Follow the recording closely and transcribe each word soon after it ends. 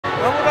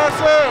That's what I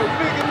said.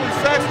 We didn't get these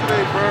sacks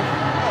today, bro.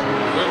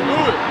 Let's do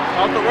it.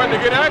 Off the run to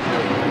get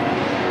active.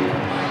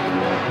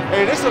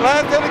 Hey, this is the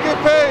last day to get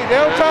paid. They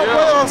don't try to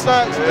play on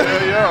sacks.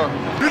 Yeah.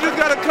 You just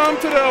gotta come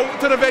to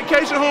the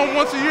vacation home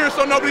once a year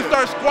so nobody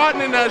starts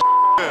squatting in that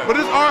shit. But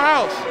it's our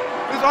house.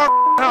 It's our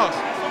house.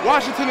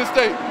 Washington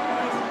State.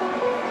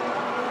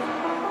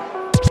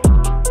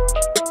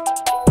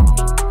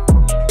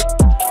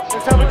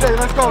 Let's have a day.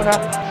 Let's go now.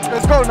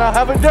 Let's go now.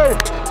 Have a day.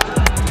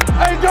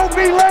 Hey, don't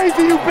be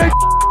lazy, you big.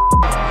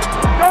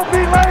 Don't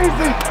be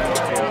lazy.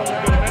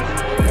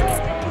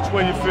 Which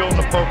way you feel in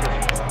the poker?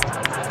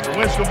 The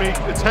wind's gonna be,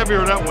 it's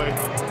heavier that way.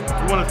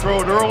 You want to throw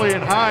it early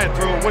and high and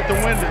throw it with the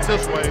wind, it's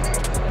this way.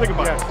 Think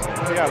about it.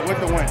 Yeah, with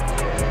the wind.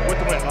 With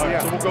the wind. All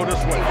right, so we'll go this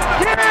way.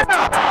 Yeah!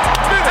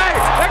 Hey,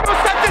 they're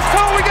gonna set this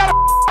tone. We gotta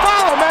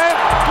follow, man.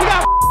 We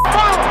gotta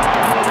follow.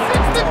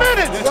 60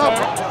 minutes.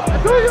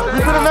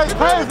 We gonna make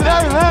plays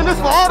today, man. This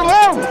is for all the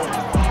levels.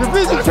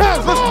 Division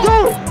champs, let's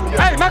do it.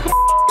 Hey, knock him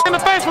in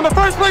the face from the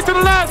first play to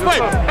the last play.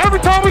 Every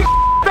time we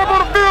step on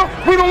the field,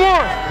 we done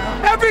won.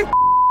 Every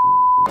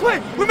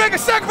play, we make a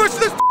sacrifice for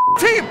this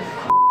team.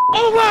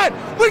 O-line,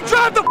 we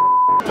drive the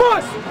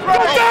bus. Go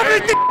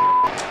dominate the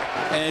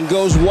and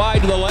goes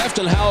wide to the left,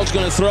 and Howell's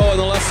going to throw in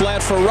the left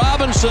flat for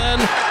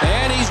Robinson,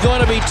 and he's going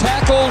to be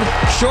tackled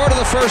short of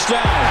the first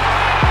down.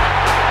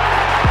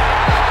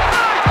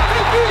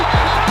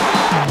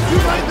 You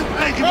made the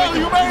play.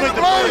 You made the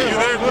play.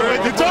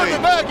 You turned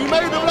it back. You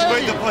made the play. You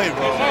made the play,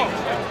 bro.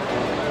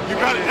 You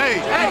got it.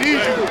 Hey, I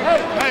need you.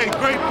 Hey,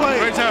 great play.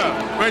 Great job.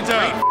 Great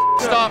job.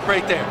 Stop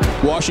right there.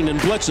 Washington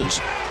blitzes.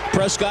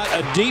 Prescott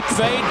a deep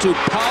fade to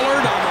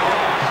Pollard.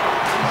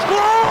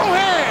 Strong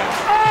hands.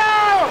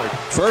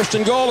 First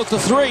and goal at the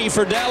 3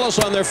 for Dallas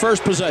on their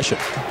first possession.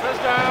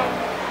 First down.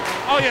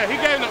 Oh yeah, he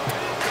gave them.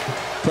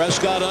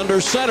 Prescott under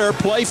center,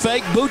 play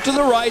fake, boot to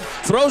the right,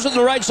 throws it to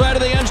the right side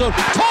of the end zone.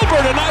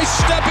 Tolbert, a nice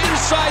step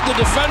inside the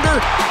defender,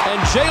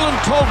 and Jalen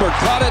Tolbert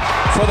caught it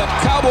for the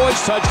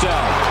Cowboys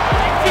touchdown.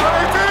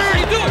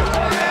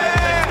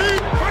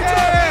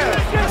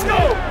 Let's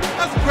go.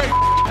 That's a great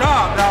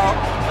job, dog.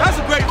 That's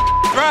a great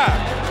drive.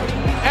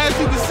 As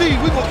you can see,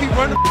 we're going to keep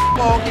running the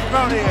ball, keep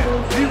around here.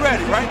 Be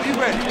ready, right? Be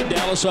ready.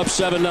 Dallas up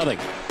 7-0.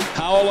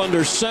 Howell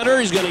under center.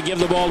 He's going to give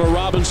the ball to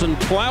Robinson,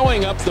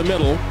 plowing up the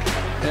middle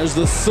as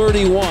the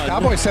 31.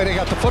 Cowboys say they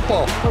got the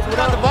football. We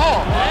got the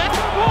ball.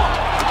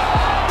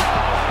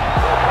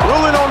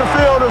 Ruling on the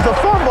field is a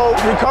fumble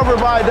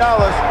recovered by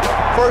Dallas.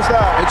 First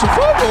down. It's a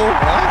fumble.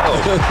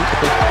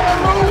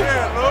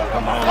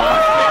 Come on.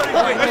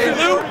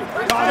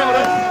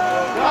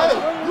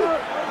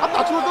 I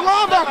thought you was the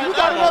linebacker. You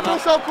got it up there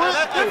so quick.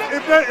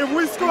 If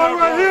we score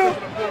right here,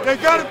 they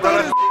got to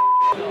throw this.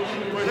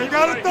 They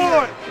got to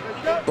throw it.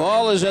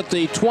 Ball is at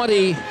the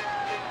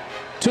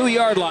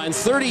 22-yard line,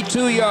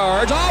 32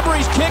 yards.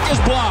 Aubrey's kick is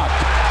blocked.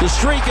 The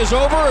streak is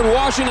over, and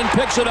Washington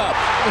picks it up.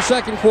 In the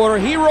second quarter,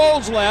 he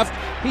rolls left.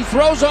 He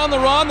throws on the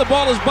run. The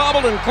ball is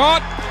bobbled and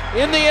caught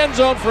in the end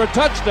zone for a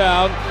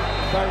touchdown.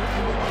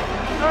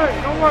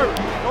 Hey, don't worry.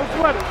 Don't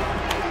sweat it.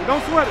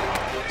 Don't sweat it.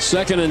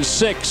 2nd and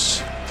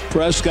 6.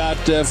 Prescott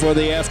for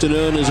the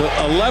afternoon is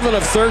 11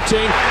 of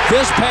 13.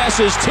 This pass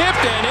is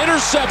tipped and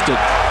intercepted.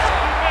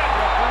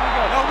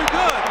 No, we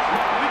good.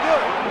 We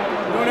good.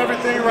 Doing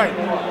everything right.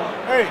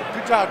 Hey,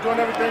 good job. Doing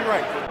everything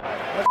right.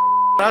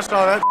 That's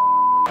all that.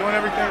 Doing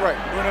everything right.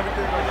 Doing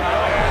everything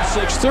right.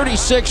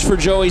 6:36 for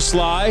Joey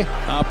Sly.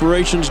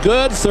 Operation's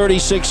good.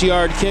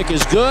 36-yard kick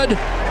is good.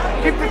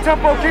 Keep the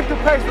tempo. Keep the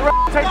pace. The rest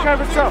take care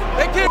of itself.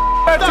 They keep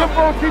that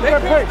tempo and keep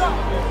that pace.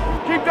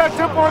 Keep that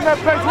tempo and that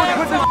pace.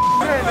 Put this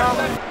in now.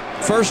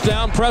 First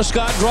down,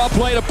 Prescott, draw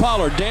play to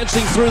Pollard.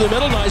 Dancing through the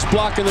middle, nice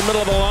block in the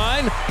middle of the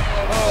line.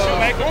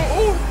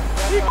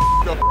 he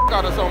the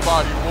out of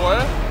somebody, boy.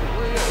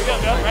 We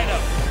got that right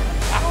now.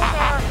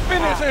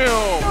 Finish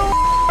him.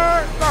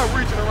 Start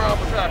reaching around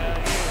for tackle.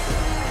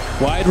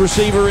 Wide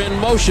receiver in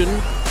motion.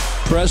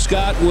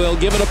 Prescott will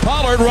give it to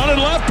Pollard. Running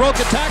left, broke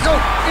a tackle.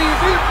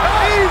 Easy,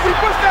 easy,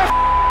 push that.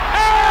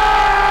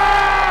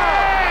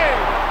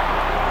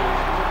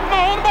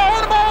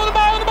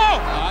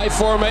 High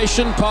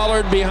formation,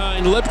 Pollard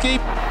behind Lipke.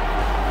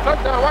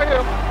 Touchdown right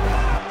here.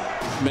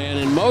 Man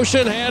in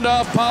motion,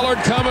 handoff, Pollard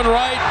coming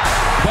right.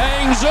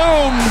 Bang,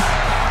 zoom.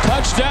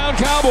 Touchdown,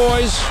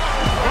 Cowboys.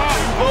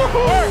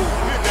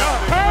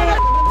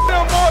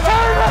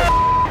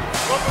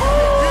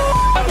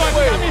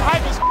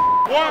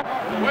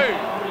 Wait.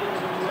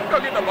 Go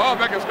get the ball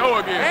back and score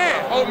again.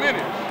 Man. Whole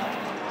minute.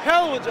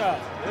 Hell of a job.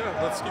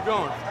 Yeah, let's keep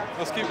going.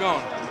 Let's keep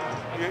going.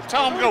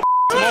 Tell them to go.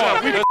 Come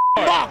on,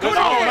 Come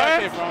on,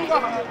 man.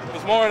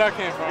 There's more where that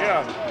came from.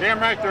 Yeah, damn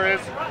right there is.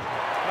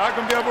 Not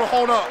going to be able to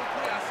hold up.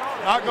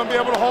 Not going to be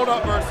able to hold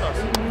up versus us.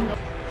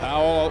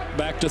 Howell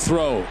back to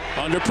throw.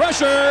 Under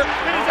pressure. Get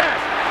his ass.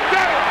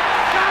 Got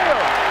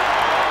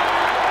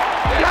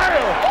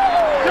him.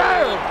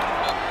 Go.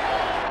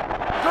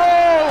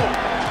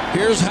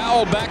 Here's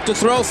Howell back to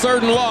throw,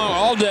 3rd and long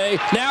all day.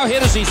 Now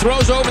hit as he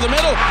throws over the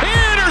middle.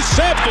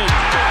 Intercepted.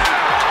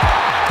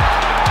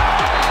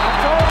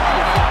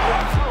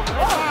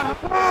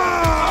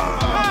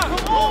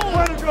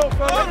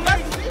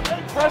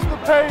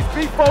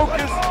 be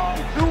focused,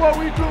 do what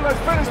we do, let's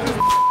finish this.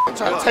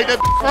 Trying to take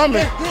that from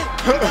me.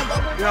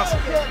 Yes.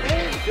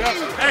 Yes.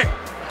 Hey,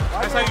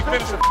 that's how you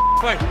finish a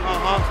play.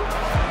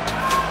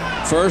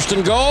 First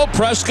and goal,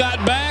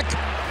 Prescott back,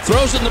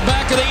 throws it in the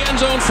back of the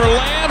end zone for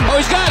Lamb. Oh,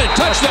 he's got it,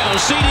 touchdown,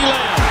 CeeDee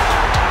Lamb.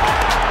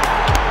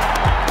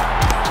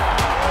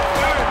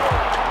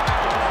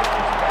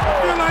 I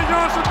feel like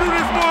y'all should do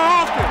this more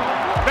often.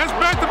 That's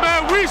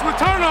back-to-back weeks with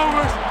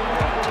turnovers.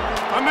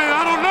 I mean,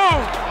 I don't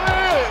know.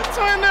 Hey,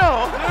 turn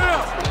now. Yeah.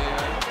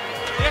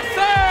 Yes,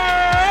 sir.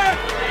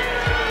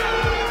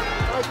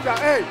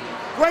 Hey,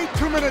 great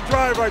 2-minute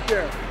drive right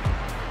there.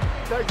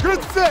 Okay,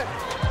 good set.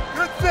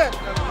 Good set.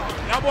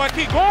 Y'all boy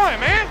keep going,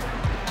 man.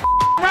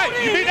 Right,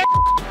 you beat that.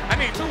 I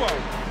need 2 of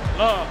them.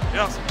 Love,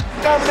 yes.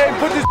 Dominate,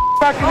 put this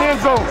back in the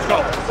end zone.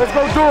 Let's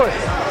go do it.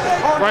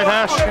 Right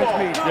hash.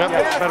 Yep,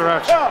 better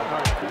action.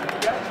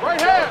 Right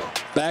hand.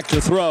 Back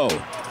to throw.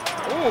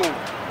 Ooh.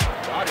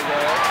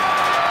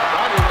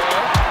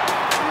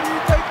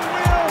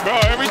 Bro,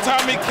 every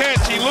time he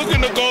catch, he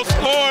looking to go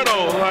score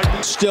though.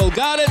 Still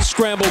got it,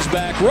 scrambles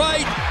back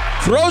right,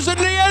 throws it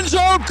in the end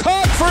zone,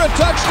 caught for a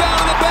touchdown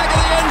in the back of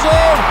the end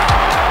zone.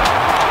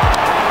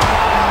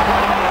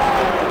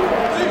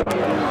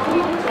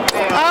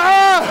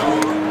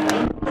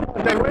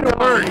 Way to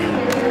work.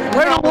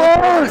 Way to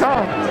work.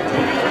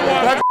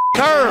 That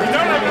curve.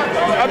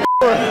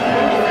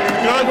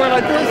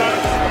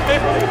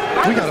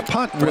 We got a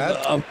punt, Brad.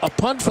 A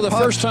punt for the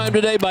first time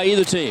today by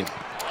either team.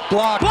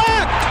 Blocked.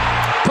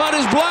 Punt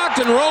is blocked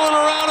and rolling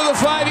around to the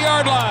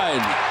 5-yard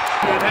line.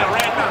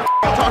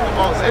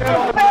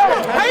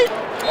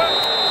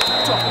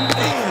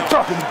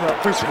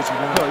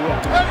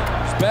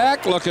 He's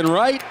back, looking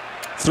right,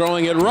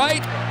 throwing it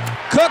right.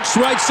 Cooks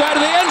right side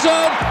of the end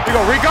zone. Here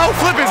go Rico,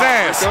 flip his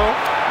ass.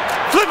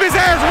 Flip his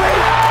ass,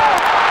 Rico.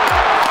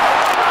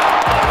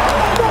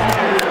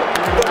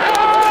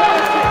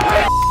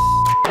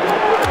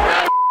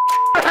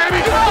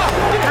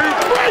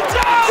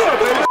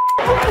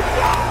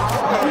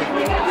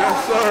 Yes,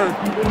 sir.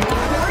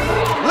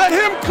 Let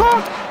him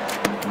cook.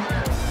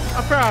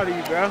 I'm proud of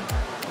you, bro.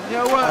 You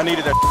know what? I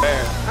needed that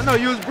bad. I know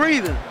you was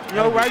breathing. You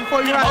know, right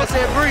before you I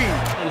said breathe.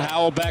 And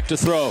Howell back to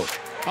throw.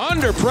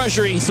 Under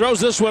pressure, he throws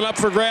this one up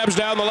for grabs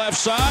down the left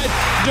side.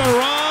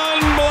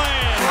 Deron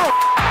Bland.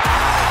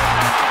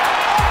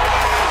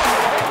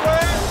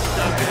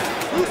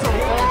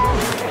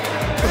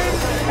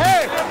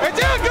 Hey, if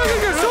they don't get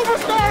in the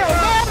superstar,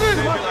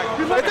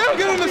 if they don't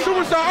get in the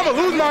superstar, I'm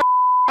gonna lose my.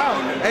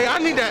 Hey, I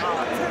need that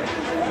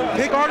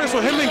big artist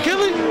with him and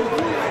Gilly.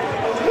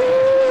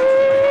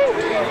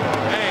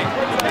 Hey,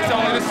 it's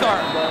only the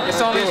start. It's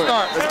only the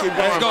start. Let's keep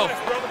going. Let's go.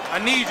 I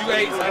need you,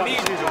 Ace. I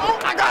need you.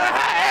 I got a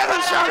hat and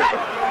a shirt.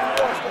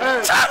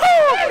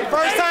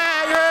 First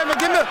time you heard me,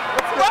 give me a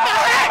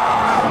hat.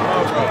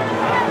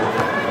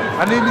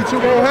 I need me 2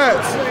 more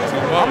hats.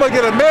 I'm gonna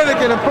get a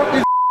mannequin and put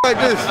these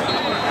like this.